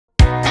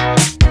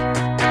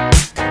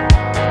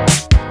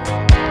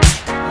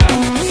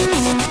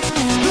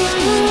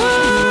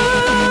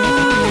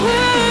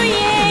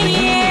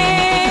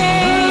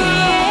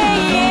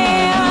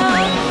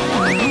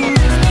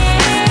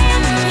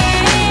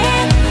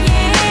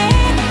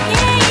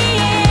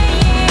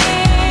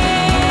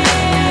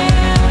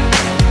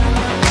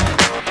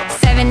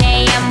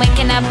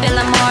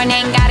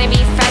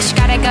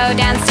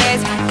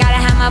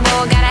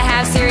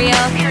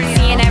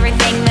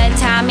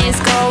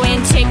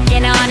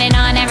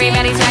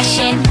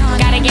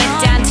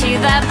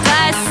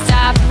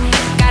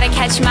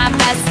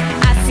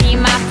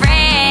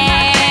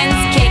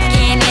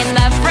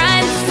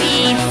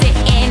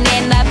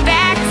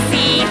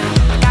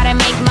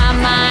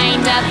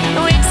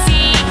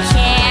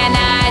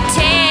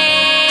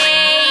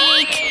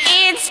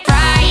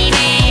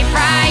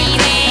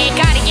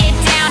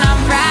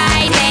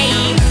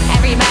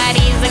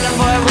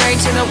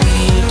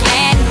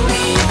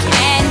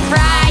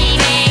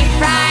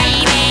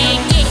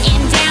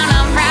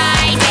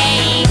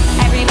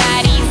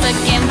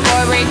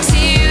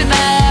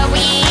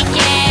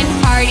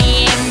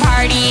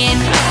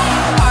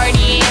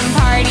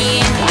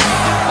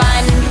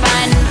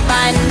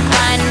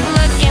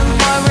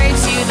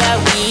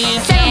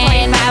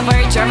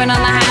driving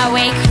on the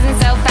highway, cruising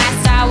so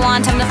fast I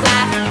want time to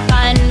fly.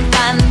 Fun,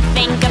 fun,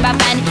 think about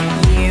fun.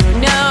 You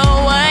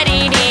know what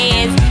it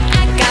is.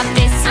 I got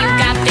this, you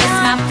got this.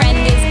 My friend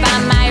is by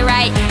my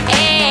right.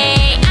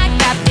 Hey, I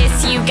got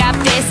this, you got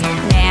this.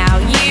 Now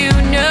you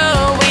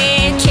know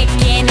it.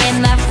 Kicking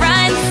in the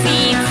front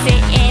seat,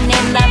 sitting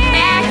in the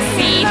back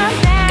seat.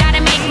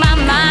 Gotta make my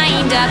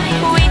mind up.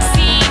 Which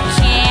seat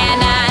can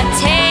I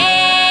take?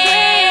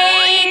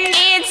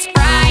 It's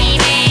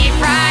Friday,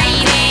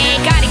 Friday.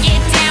 Gotta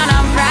get down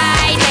on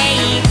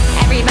Friday.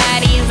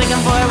 Everybody's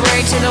looking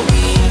forward to the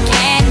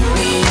weekend,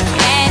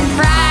 weekend.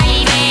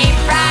 Friday,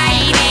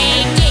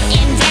 Friday.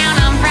 Getting down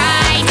on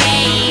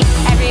Friday.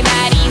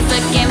 Everybody's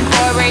looking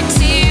forward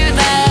to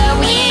the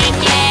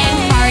weekend.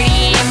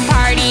 Partying,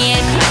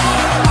 partying,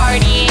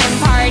 partying,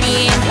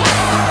 partying.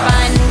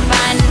 Fun,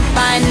 fun,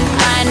 fun,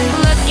 fun.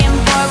 Looking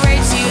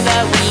forward to the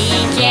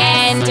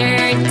weekend.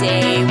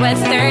 Yesterday was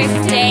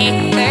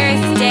Thursday,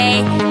 Thursday.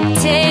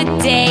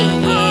 Today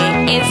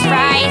it is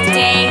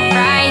Friday,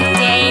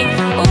 Friday.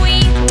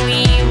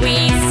 We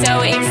so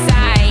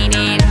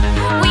excited.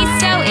 We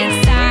so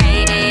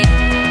excited.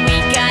 We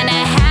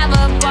gonna have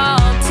a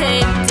ball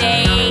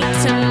today.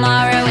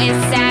 Tomorrow is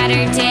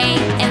Saturday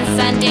and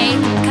Sunday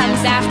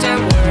comes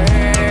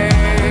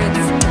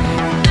afterwards.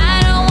 I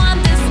don't want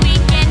this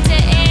weekend to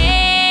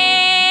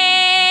end.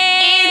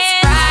 It's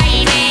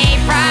Friday,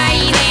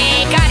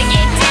 Friday. Gotta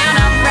get down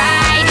on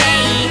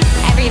Friday.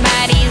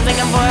 Everybody's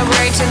looking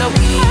forward to the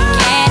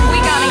weekend. We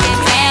gonna get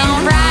down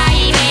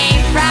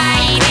Friday,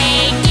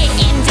 Friday.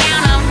 Getting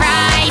down on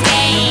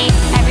Friday.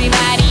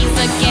 Everybody's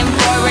looking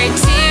forward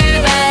to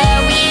the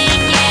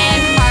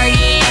weekend.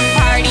 Partying,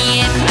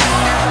 partying,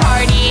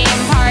 partying,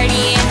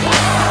 partying.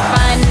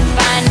 Fun,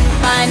 fun,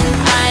 fun,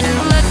 fun.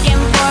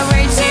 Looking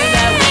forward to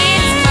the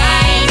weekend.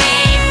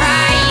 Friday,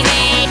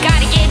 Friday.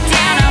 Gotta get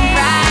down on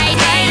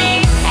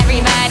Friday.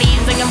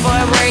 Everybody's looking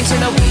forward to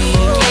the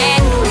weekend.